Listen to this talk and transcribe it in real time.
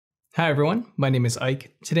Hi everyone, my name is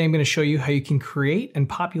Ike. Today I'm going to show you how you can create and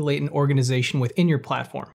populate an organization within your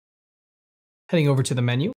platform. Heading over to the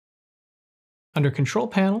menu, under Control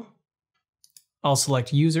Panel, I'll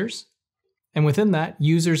select Users, and within that,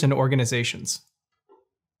 Users and Organizations.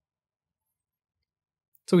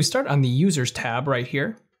 So we start on the Users tab right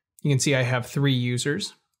here. You can see I have 3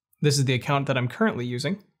 users. This is the account that I'm currently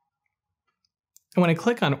using. And when I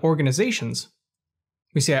click on Organizations,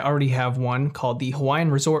 we see I already have one called the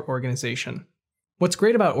Hawaiian Resort Organization. What's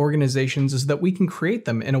great about organizations is that we can create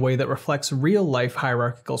them in a way that reflects real-life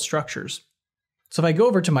hierarchical structures. So if I go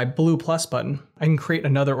over to my blue plus button, I can create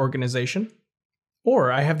another organization,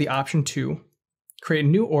 or I have the option to create a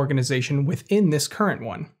new organization within this current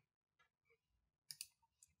one.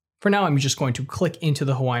 For now, I'm just going to click into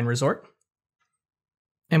the Hawaiian Resort,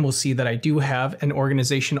 and we'll see that I do have an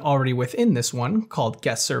organization already within this one called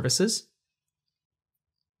Guest Services.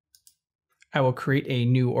 I will create a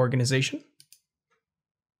new organization.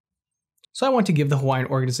 So I want to give the Hawaiian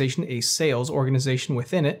organization a sales organization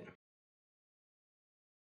within it.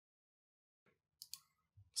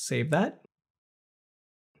 Save that.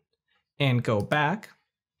 And go back.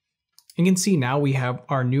 You can see now we have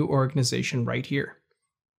our new organization right here.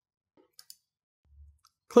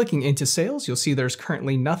 Clicking into sales, you'll see there's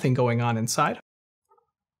currently nothing going on inside.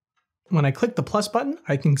 When I click the plus button,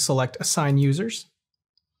 I can select Assign Users.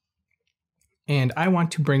 And I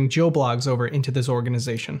want to bring Joe Blogs over into this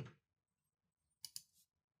organization.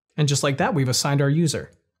 And just like that, we've assigned our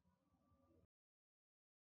user.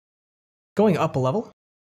 Going up a level,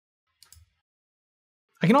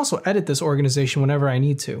 I can also edit this organization whenever I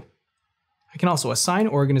need to. I can also assign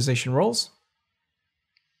organization roles.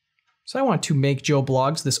 So I want to make Joe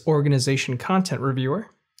Blogs this organization content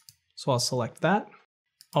reviewer. So I'll select that.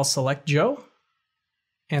 I'll select Joe,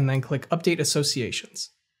 and then click Update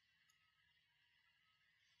Associations.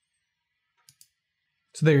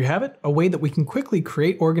 So there you have it, a way that we can quickly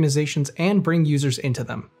create organizations and bring users into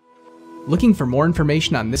them. Looking for more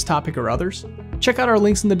information on this topic or others? Check out our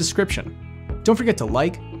links in the description. Don't forget to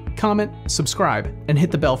like, comment, subscribe, and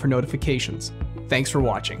hit the bell for notifications. Thanks for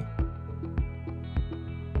watching.